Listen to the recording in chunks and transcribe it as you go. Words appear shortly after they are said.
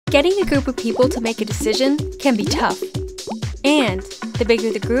Getting a group of people to make a decision can be tough. And the bigger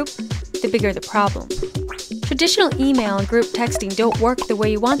the group, the bigger the problem. Traditional email and group texting don't work the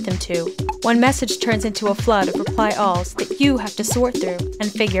way you want them to. One message turns into a flood of reply-alls that you have to sort through and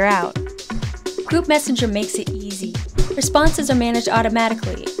figure out. GroupMessenger makes it easy. Responses are managed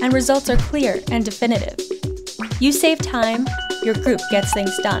automatically, and results are clear and definitive. You save time, your group gets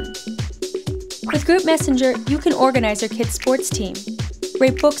things done. With GroupMessenger, you can organize your kids' sports team,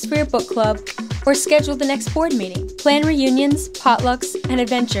 rate books for your book club, or schedule the next board meeting, plan reunions, potlucks, and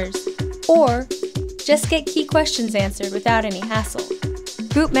adventures, or just get key questions answered without any hassle.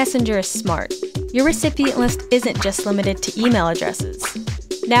 GroupMessenger is smart. Your recipient list isn't just limited to email addresses.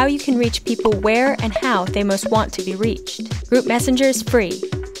 Now you can reach people where and how they most want to be reached. GroupMessenger is free.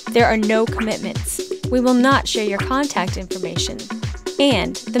 There are no commitments. We will not share your contact information.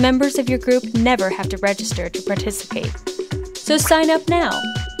 And the members of your group never have to register to participate. So sign up now.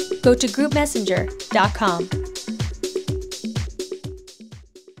 Go to GroupMessenger.com.